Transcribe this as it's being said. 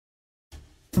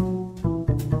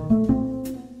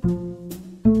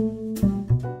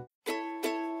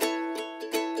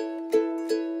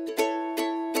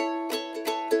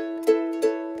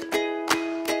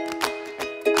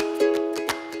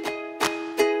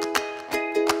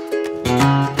Hello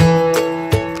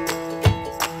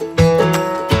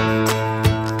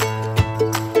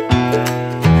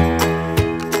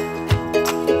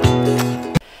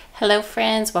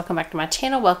friends, welcome back to my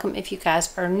channel. Welcome if you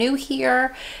guys are new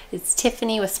here. It's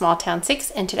Tiffany with Small Town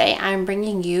 6, and today I'm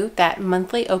bringing you that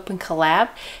monthly open collab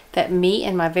that me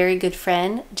and my very good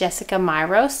friend Jessica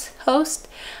Myros host.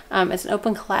 It's an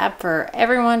open collab for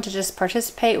everyone to just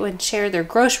participate with and share their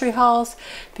grocery hauls,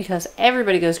 because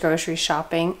everybody goes grocery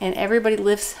shopping and everybody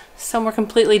lives somewhere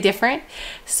completely different.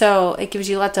 So it gives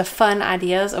you lots of fun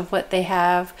ideas of what they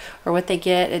have or what they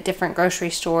get at different grocery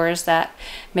stores that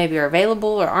maybe are available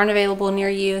or aren't available near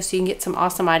you, so you can get some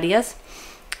awesome ideas.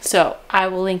 So I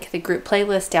will link the group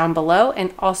playlist down below,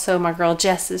 and also my girl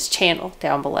Jess's channel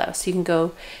down below, so you can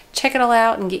go check it all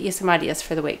out and get you some ideas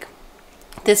for the week.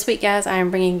 This week, guys, I am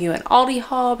bringing you an Aldi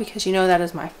haul, because you know that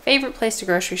is my favorite place to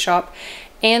grocery shop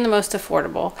and the most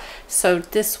affordable. So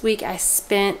this week I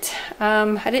spent,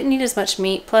 I didn't need as much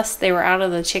meat, plus they were out of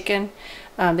the chicken.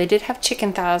 They did have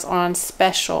chicken thighs on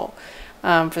special.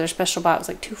 For their special buy, it was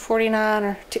like $2.49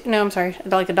 or no, I'm sorry,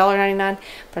 like $1.99,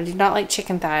 but I do not like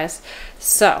chicken thighs.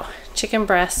 So chicken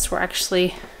breasts were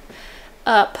actually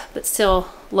up, but still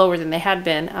lower than they had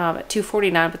been, at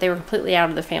 $2.49, but they were completely out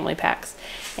of the family packs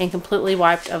and completely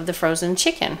wiped of the frozen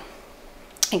chicken,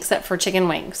 except for chicken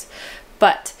wings.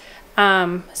 But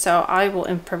so I will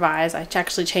improvise. I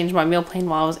actually changed my meal plan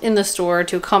while I was in the store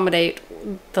to accommodate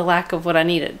the lack of what I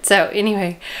needed. So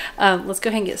anyway, let's go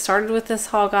ahead and get started with this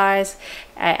haul, guys.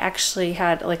 I actually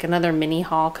had like another mini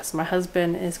haul because my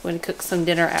husband is going to cook some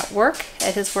dinner at work.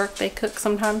 At his work they cook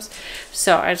sometimes,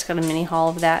 so I just got a mini haul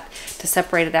of that to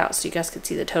separate it out so you guys could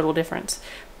see the total difference.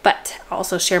 But I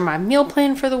also share my meal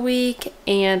plan for the week,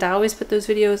 and I always put those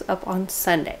videos up on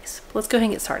Sundays. Let's go ahead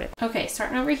and get started. Okay,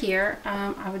 starting over here,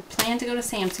 I would plan to go to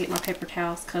Sam's to get my paper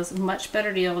towels, because much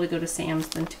better deal to go to Sam's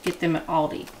than to get them at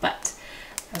Aldi. But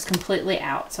I was completely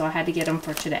out, so I had to get them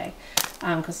for today,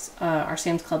 because our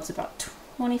Sam's Club's about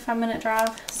 25-minute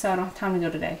drive, so I don't have time to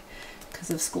go today because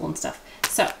of school and stuff.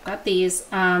 So got these.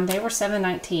 They were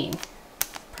 $7.19.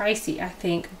 Pricey, I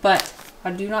think, but I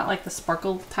do not like the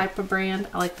sparkle type of brand.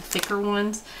 I like the thicker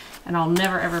ones, and I'll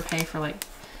never ever pay for like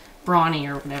Brawny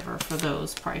or whatever for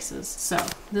those prices. So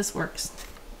this works.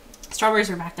 Strawberries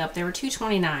are back up. They were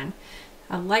 $2.29.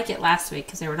 I like it last week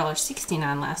because they were $1.69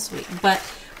 last week, but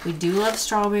we do love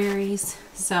strawberries.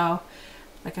 So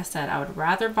like I said, I would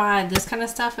rather buy this kind of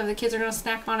stuff if the kids are going to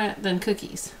snack on it than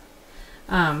cookies.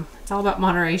 It's all about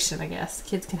moderation, I guess.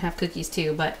 Kids can have cookies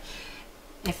too, but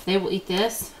if they will eat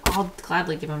this, I'll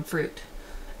gladly give them fruit.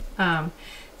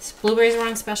 Blueberries were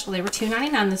on special. They were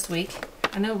 $2.99 this week.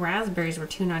 I know raspberries were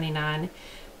 $2.99,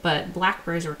 but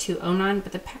blackberries were $2.09,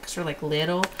 but the packs are like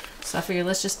little, so I figured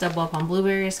let's just double up on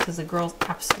blueberries because the girls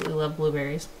absolutely love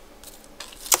blueberries.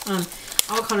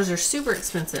 Avocados are super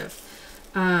expensive.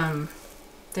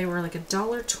 They were like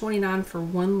 $1.29 for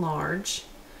one large,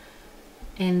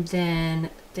 and then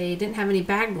they didn't have any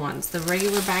bagged ones. The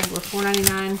regular bagged were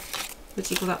 $4.99,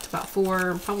 which equals out to about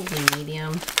 $4, probably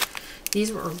medium.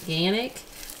 These were organic.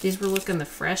 These were looking the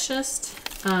freshest,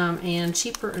 and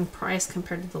cheaper in price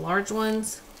compared to the large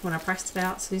ones when I priced it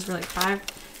out. So these were like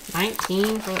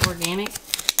 $5.19 for the organic.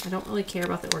 I don't really care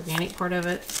about the organic part of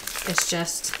it. It's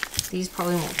just these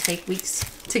probably won't take weeks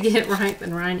to get ripe,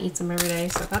 and Ryan eats them every day,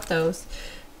 so I got those.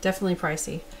 Definitely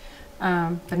pricey.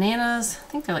 Bananas, I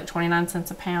think they're like 29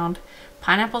 cents a pound.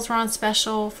 Pineapples were on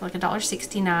special for like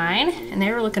 $1.69, and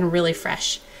they were looking really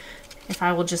fresh if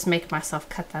I will just make myself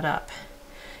cut that up.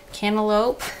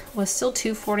 Cantaloupe was still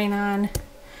 $2.49.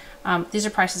 These are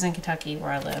prices in Kentucky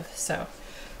where I live, so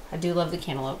I do love the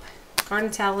cantaloupe.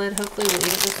 Garden salad, hopefully we'll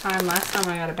eat it this time. Last time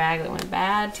I got a bag that went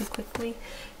bad too quickly,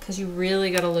 because you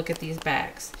really got to look at these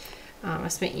bags. I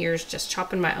spent years just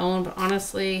chopping my own, but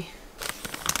honestly,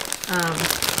 I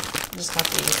just got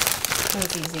these. It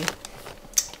was easy.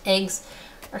 Eggs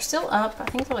are still up. I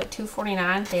think they're like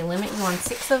 $2.49. They limit you on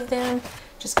 6 of them.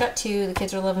 Just got 2. The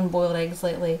kids are loving boiled eggs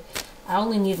lately. I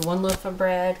only need 1 loaf of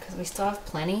bread because we still have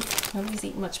plenty. Nobody's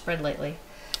eaten much bread lately.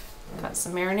 Got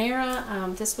some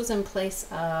marinara. This was in place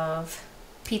of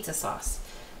pizza sauce,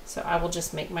 so I will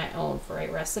just make my own for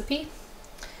a recipe.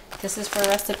 This is for a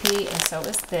recipe, and so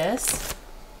is this.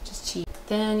 Just cheap.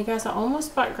 Then you guys, I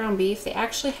almost bought ground beef. They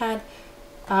actually had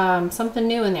something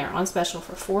new in there on special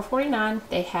for $4.49.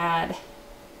 They had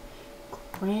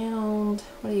ground,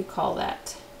 what do you call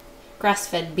that?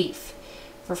 Grass-fed beef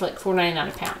for like $4.99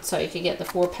 a pound. So you could get the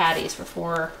 4 patties for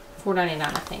 $4.99,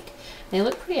 I think. They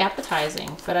look pretty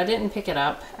appetizing, but I didn't pick it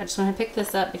up. I just want to pick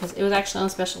this up because it was actually on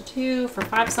special too for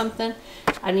 5 something.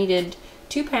 I needed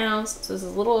 2 pounds, so this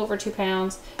is a little over 2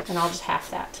 pounds, and I'll just half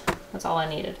that. That's all I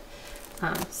needed.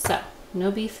 So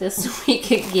no beef this week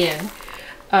again.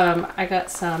 I got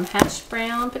some hashed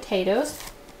brown potatoes.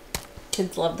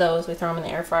 Kids love those. We throw them in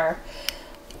the air fryer.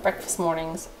 Breakfast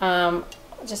mornings.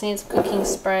 Just need some cooking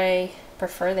spray.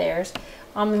 Prefer theirs.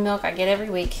 Almond milk I get every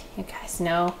week. You guys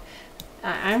know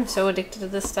I'm so addicted to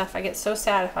this stuff. I get so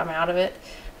sad if I'm out of it.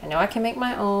 I know I can make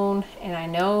my own, and I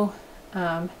know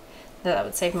that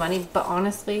would save money, but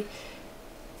honestly,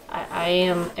 I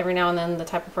am every now and then the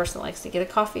type of person that likes to get a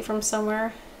coffee from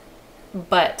somewhere.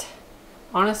 But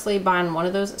honestly, buying one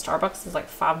of those at Starbucks is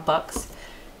like $5,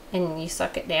 and you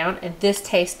suck it down, and this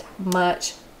tastes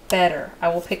much better. I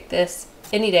will pick this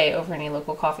any day over any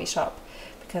local coffee shop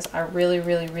because I really,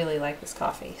 really, really like this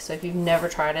coffee. So if you've never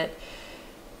tried it,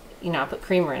 you know, I put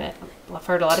creamer in it. I've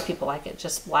heard a lot of people like it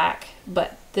just black,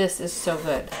 but this is so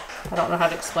good. I don't know how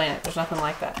to explain it. There's nothing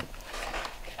like that.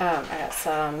 I got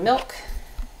some milk.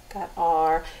 Got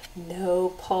our no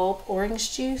pulp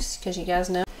orange juice because you guys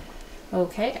know.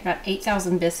 Okay, I got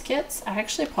 8,000 biscuits. I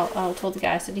actually told the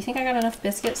guy, I said, do you think I got enough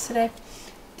biscuits today?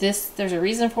 There's a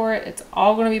reason for it. It's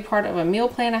all going to be part of a meal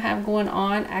plan I have going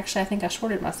on. Actually, I think I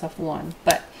shorted myself one,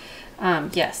 but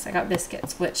yes, I got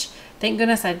biscuits, which thank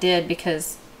goodness I did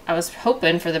because I was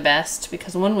hoping for the best,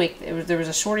 because one week there was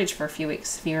a shortage for a few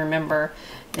weeks, if you remember,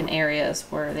 in areas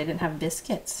where they didn't have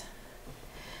biscuits.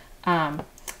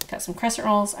 Got some crescent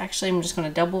rolls. Actually, I'm just going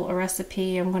to double a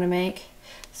recipe I'm going to make.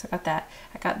 So I got that.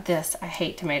 I got this. I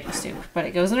hate tomato soup, but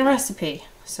it goes in a recipe,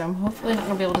 so I'm hopefully not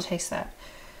going to be able to taste that.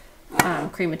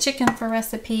 Cream of chicken for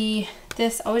recipe.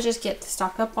 This I always just get to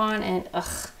stock up on, and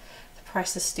ugh, the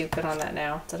price is stupid on that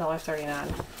now. It's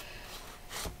 $1.39.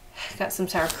 Got some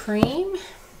sour cream.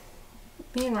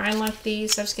 Me and Ryan like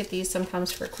these. I just get these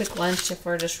sometimes for a quick lunch if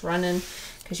we're just running,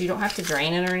 because you don't have to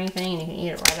drain it or anything, and you can eat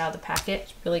it right out of the packet.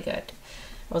 It's really good.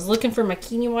 I was looking for my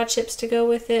quinoa chips to go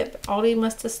with it, but Aldi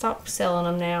must have stopped selling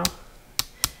them now.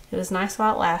 It was nice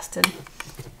while it lasted.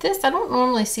 This, I don't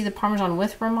normally see the Parmesan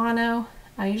with Romano.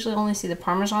 I usually only see the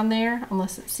Parmesan there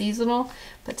unless it's seasonal,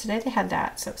 but today they had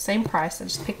that, so same price. I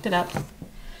just picked it up.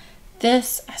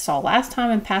 This I saw last time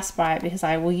and passed by it because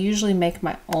I will usually make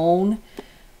my own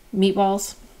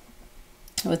meatballs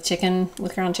with chicken,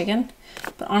 with ground chicken.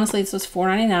 But honestly, this was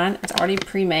 $4.99. It's already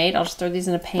pre-made. I'll just throw these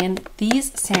in a pan.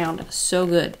 These sound so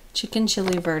good. Chicken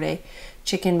chili verde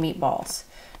chicken meatballs.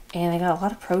 And they got a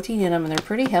lot of protein in them, and they're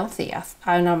pretty healthy.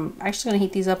 I'm actually going to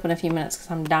heat these up in a few minutes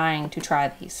because I'm dying to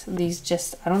try these. These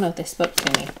just, I don't know if they spoke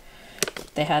to me.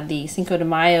 They had the Cinco de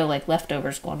Mayo like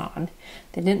leftovers going on.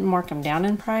 They didn't mark them down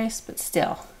in price, but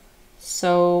still.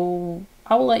 So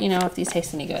I will let you know if these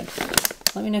taste any good.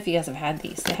 Let me know if you guys have had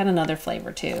these. They had another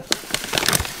flavor too.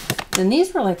 Then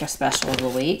these were like a special of the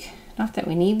week. Not that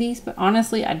we need these, but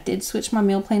honestly, I did switch my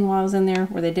meal plan while I was in there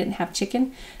where they didn't have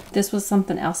chicken. This was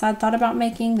something else I'd thought about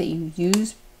making, that you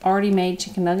use already made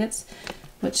chicken nuggets,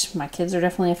 which my kids are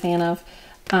definitely a fan of.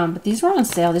 But these were on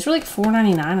sale. These were like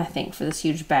 $4.99, I think, for this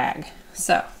huge bag.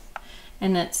 So,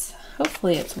 and it's,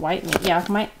 hopefully it's white meat. Yeah,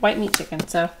 white meat chicken.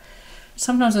 So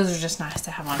sometimes those are just nice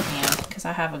to have on hand because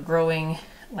I have a growing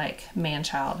like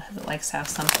man-child that likes to have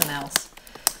something else.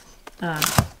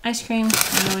 Ice cream.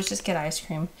 I always just get ice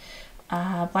cream.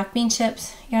 Black bean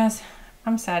chips. You guys,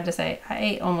 I'm sad to say I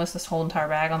ate almost this whole entire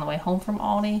bag on the way home from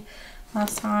Aldi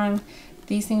last time.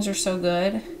 These things are so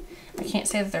good. I can't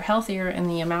say that they're healthier in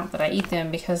the amount that I eat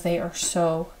them because they are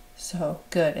so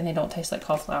good, and they don't taste like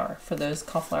cauliflower. For those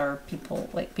cauliflower people,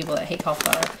 like people that hate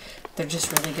cauliflower, they're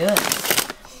just really good.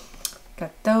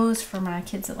 Got those for my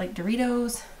kids that like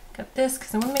Doritos. Got this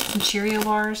because I'm going to make some Cheerio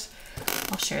bars.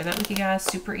 I'll share that with you guys.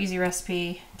 Super easy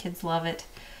recipe. Kids love it.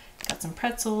 Got some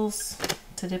pretzels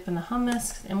to dip in the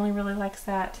hummus because Emily really likes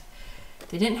that.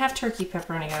 They didn't have turkey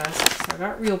pepperoni, guys, so I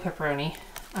got real pepperoni.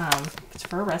 It's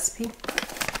for a recipe.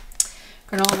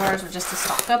 Granola bars were just to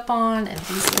stock up on, and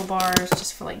these little bars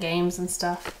just for like games and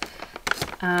stuff.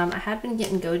 I had been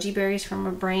getting goji berries from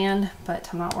a brand, but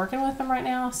I'm not working with them right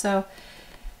now, so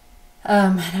I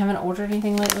haven't ordered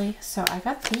anything lately. So I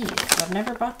got these. I've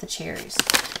never bought the cherries.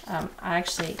 I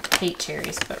actually hate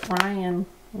cherries, but Ryan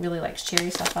really likes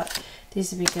cherries, so I thought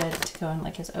these would be good to go in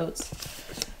like his oats.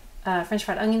 French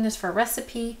fried onion is for a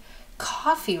recipe.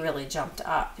 Coffee really jumped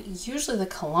up. Usually the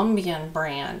Colombian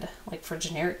brand, like for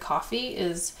generic coffee,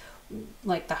 is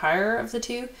like the higher of the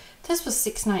two. This was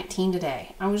 $6.19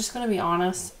 today. I'm just going to be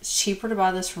honest. It's cheaper to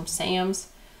buy this from Sam's,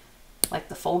 like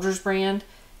the Folgers brand,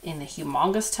 in the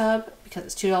humongous tub because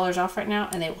it's $2 off right now,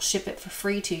 and they will ship it for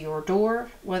free to your door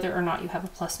whether or not you have a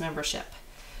Plus membership.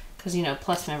 Because, you know,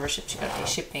 Plus memberships, you got to pay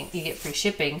shipping. You get free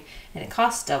shipping, and it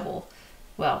costs double.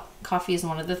 Well, coffee is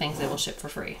one of the things they will ship for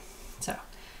free. So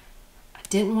I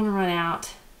didn't want to run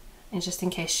out and just in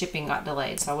case shipping got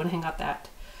delayed, so I went ahead and got that.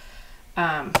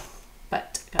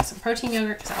 But got some protein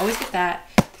yogurt because I always get that.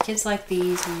 The kids like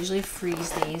these. We usually freeze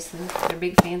these. They're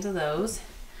big fans of those.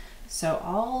 So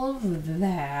all of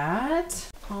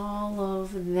that.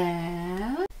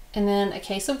 And then a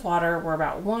case of water. We're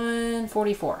about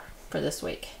 $144 for this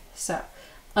week. So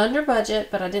under budget,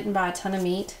 but I didn't buy a ton of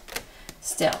meat.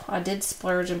 Still, I did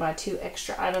splurge and buy 2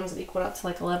 extra items that equal out to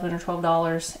like $11 or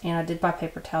 $12. And I did buy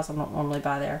paper towels I don't normally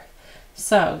buy there.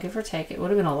 So give or take, it would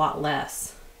have been a lot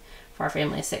less for our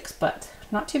family of 6, but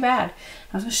not too bad.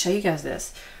 I was going to show you guys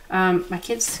this. My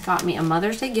kids got me a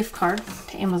Mother's Day gift card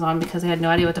to Amazon because they had no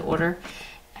idea what to order.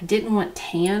 I didn't want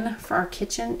tan for our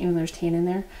kitchen, even though there's tan in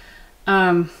there.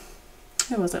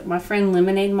 Who was it? My friend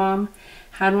Lemonade Mom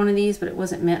had one of these, but it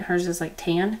wasn't mint. Hers is like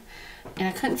tan. And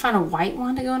I couldn't find a white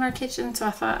one to go in our kitchen, so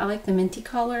I thought I like the minty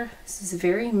color. This is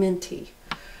very minty.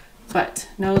 But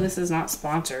no, this is not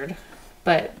sponsored.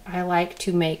 But I like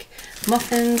to make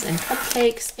muffins and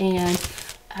cupcakes, and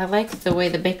I like the way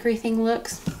the bakery thing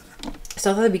looks.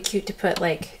 So I thought it'd be cute to put,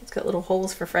 like, it's got little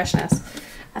holes for freshness.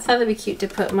 I thought it'd be cute to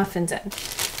put muffins in.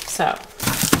 So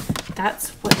that's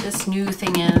what this new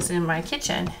thing is in my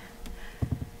kitchen.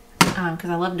 Because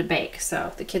I love to bake.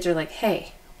 So the kids are like,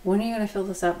 hey, when are you going to fill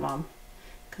this up, Mom?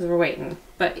 Because we're waiting.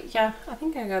 But yeah, I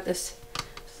think I got this.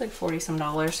 It's like $40 some.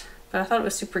 But I thought it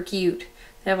was super cute.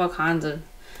 They have all kinds of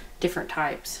different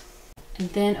types. And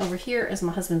then over here is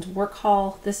my husband's work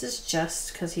haul. This is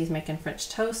just because he's making French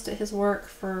toast at his work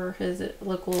for his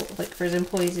local, like for his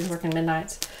employees. He's working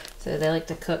midnights, so they like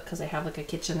to cook because they have like a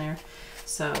kitchen there.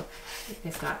 So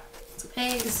they've got some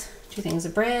eggs, 2 things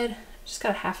of bread, just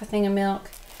got a half a thing of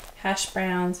milk, hash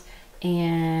browns,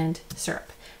 and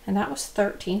syrup. And that was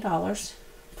 $13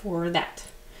 for that.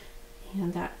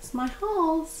 And that's my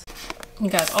hauls. You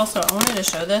guys, also I wanted to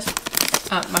show this.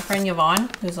 My friend Yvonne,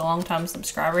 who's a long-time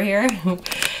subscriber here,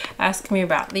 asked me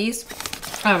about these.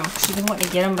 She's been wanting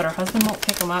to get them, but her husband won't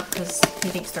pick them up because he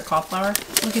thinks they're cauliflower.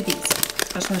 Look at these.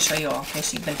 I just want to show you all in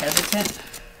case you've been hesitant.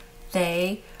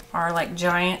 They are like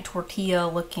giant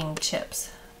tortilla-looking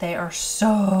chips. They are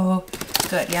so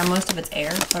good. Yeah, most of it's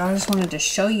air, but I just wanted to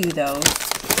show you those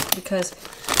because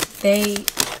they,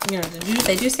 you know,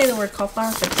 they do say the word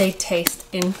cauliflower, but they taste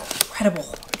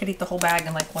incredible. I could eat the whole bag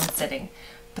in like one sitting.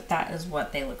 But that is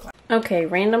what they look like. Okay,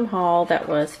 random haul. That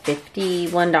was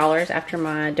 $51 after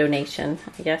my donation,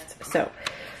 I guess. So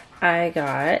I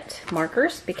got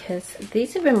markers because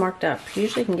these have been marked up.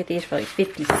 Usually you can get these for like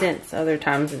 50 cents other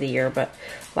times of the year, but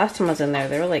last time I was in there,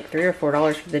 they were like $3 or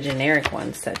 $4 for the generic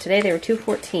ones. So today they were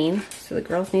 $2.14. So the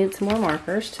girls needed some more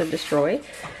markers to destroy.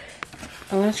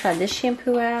 I'm going to try this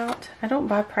shampoo out. I don't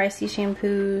buy pricey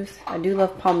shampoos. I do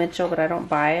love Paul Mitchell, but I don't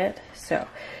buy it. So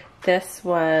this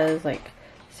was like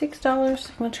 $6.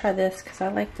 I'm going to try this because I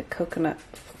like the coconut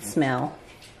smell.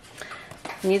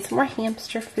 I need some more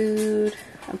hamster food.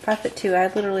 I'm 5'2".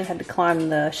 I literally had to climb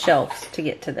the shelves to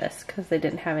get to this because they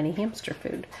didn't have any hamster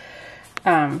food.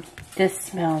 This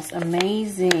smells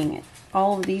amazing.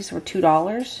 All of these were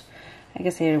 $2. I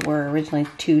guess they were originally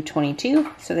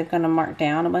 $2.22, so they've gonna mark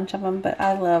down a bunch of them, but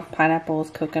I love pineapples,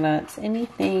 coconuts,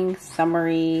 anything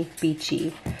summery,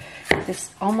 beachy.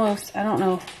 This almost, I don't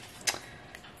know,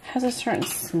 has a certain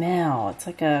smell. It's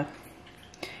like a,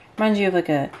 reminds you of like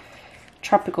a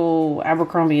tropical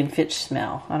Abercrombie and Fitch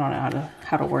smell. I don't know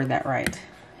how to word that right.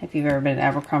 If you've ever been at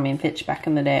Abercrombie and Fitch back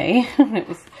in the day, it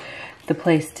was the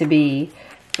place to be.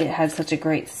 It had such a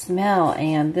great smell,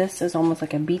 and this is almost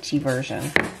like a beachy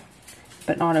version,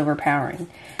 but not overpowering.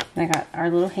 And I got our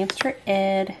little hamster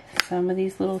Ed, some of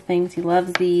these little things. He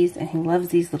loves these, and he loves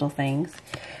these little things.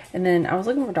 And then I was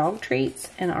looking for dog treats,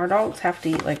 and our dogs have to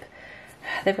eat like,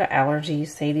 they've got allergies,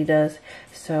 Sadie does,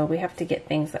 so we have to get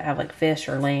things that have like fish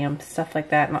or lamb, stuff like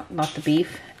that, not the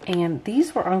beef. And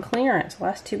these were on clearance. The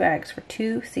last 2 bags for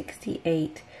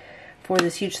 $2.68 for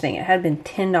this huge thing. It had been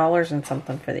 $10 and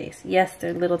something for these. Yes,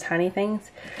 they're little tiny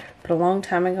things, but a long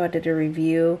time ago I did a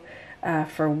review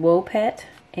for Wopet,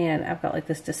 and I've got like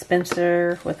this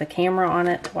dispenser with a camera on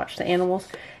it to watch the animals,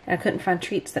 and I couldn't find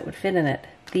treats that would fit in it.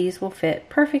 These will fit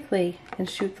perfectly and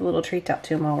shoot the little treats out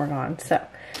to them while we're gone. So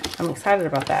I'm excited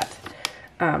about that.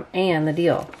 And the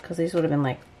deal, because these would have been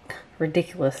like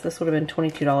ridiculous. This would have been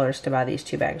 $22 to buy these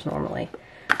 2 bags normally,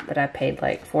 but I paid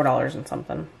like $4 and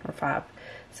something, or $5.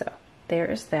 So there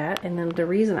is that. And then the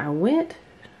reason I went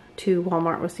to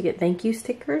Walmart was to get thank you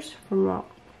stickers from an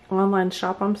online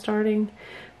shop I'm starting,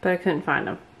 but I couldn't find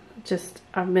them.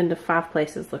 I've been to 5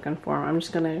 places looking for them. I'm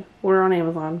just gonna order on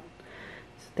Amazon.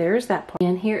 There's that part.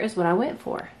 And here is what I went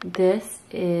for. This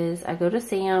is, I go to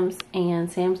Sam's,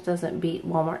 and Sam's doesn't beat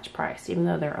Walmart's price, even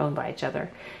though they're owned by each other.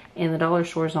 and the dollar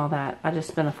stores and all that. I just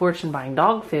spent a fortune buying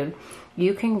dog food.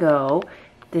 You can go,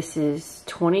 this is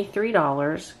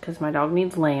 $23 because my dog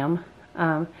needs lamb.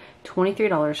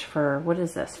 $23 for, what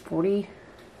is this,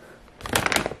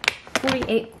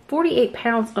 48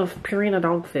 pounds of Purina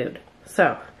dog food.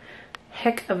 So,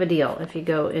 heck of a deal if you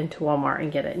go into Walmart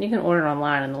and get it. And you can order it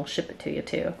online and they'll ship it to you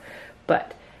too.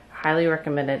 But highly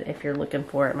recommend it if you're looking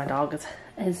for it. My dog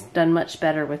has done much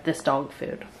better with this dog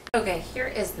food. Okay, here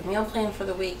is the meal plan for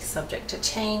the week, subject to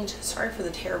change. Sorry for the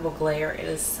terrible glare. It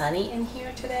is sunny in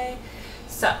here today.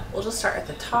 So we'll just start at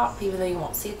the top, even though you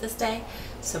won't see it this day.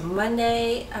 So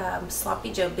Monday,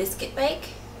 Sloppy Joe biscuit bake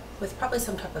with probably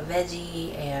some type of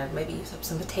veggie and maybe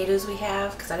some potatoes we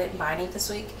have because I didn't buy any this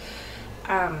week.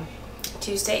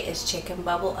 Tuesday is chicken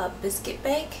bubble up biscuit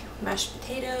bake, mashed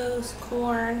potatoes,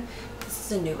 corn.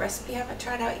 This is a new recipe I haven't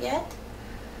tried out yet.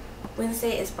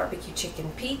 Wednesday is barbecue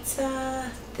chicken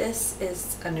pizza. This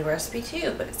is a new recipe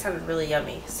too, but it sounded really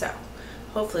yummy, so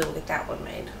hopefully we'll get that one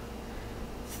made.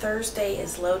 Thursday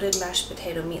is loaded mashed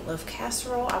potato meatloaf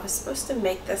casserole. I was supposed to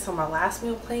make this on my last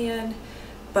meal plan,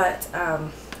 but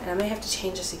and I may have to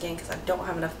change this again because I don't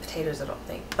have enough potatoes, I don't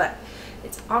think, but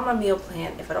it's on my meal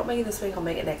plan. If I don't make it this week, I'll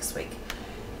make it next week.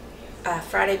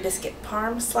 Friday biscuit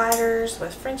parm sliders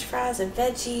with french fries and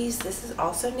veggies. This is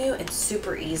also new and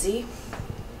super easy.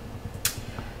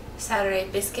 Saturday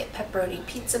biscuit pepperoni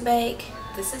pizza bake.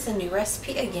 This is a new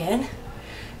recipe again.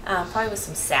 Probably with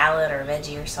some salad or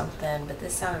veggie or something, but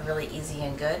this sounded really easy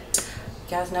and good.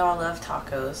 You guys know I love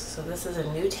tacos, so this is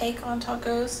a new take on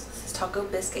tacos. This is taco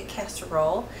biscuit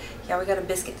casserole. Yeah, we got a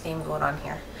biscuit theme going on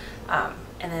here.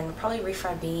 And then probably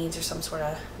refried beans or some sort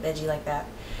of veggie like that.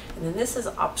 And then this is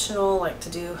optional, like to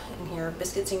do in here,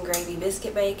 biscuits and gravy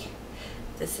biscuit bake.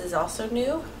 This is also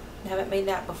new. I haven't made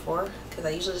that before because I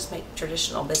usually just make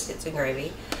traditional biscuits and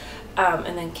gravy.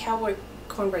 And then cowboy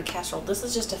cornbread casserole. This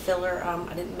is just a filler.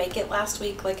 I didn't make it last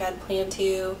week like I'd planned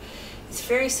to. It's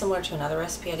very similar to another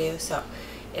recipe I do, so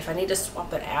if I need to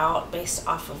swap it out based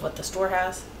off of what the store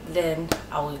has, then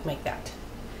I'll make that.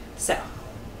 So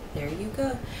there you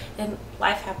go. And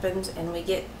life happens and we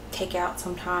get takeout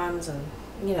sometimes and,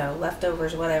 you know,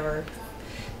 leftovers, whatever.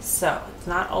 So it's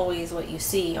not always what you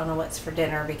see on a what's for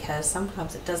dinner because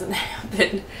sometimes it doesn't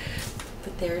happen.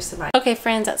 But there's some ideas. Okay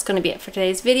friends, that's going to be it for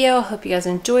today's video. I hope you guys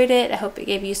enjoyed it. I hope it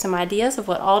gave you some ideas of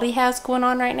what Aldi has going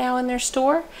on right now in their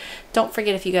store. Don't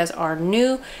forget, if you guys are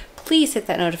new, please hit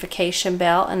that notification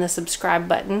bell and the subscribe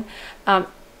button. The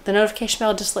notification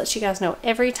bell just lets you guys know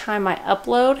every time I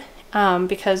upload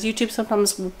because YouTube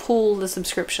sometimes will pull the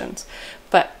subscriptions.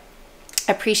 But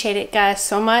I appreciate it guys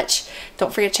so much.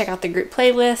 Don't forget to check out the group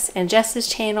playlist and Jess's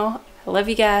channel. I love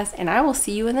you guys and I will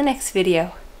see you in the next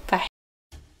video.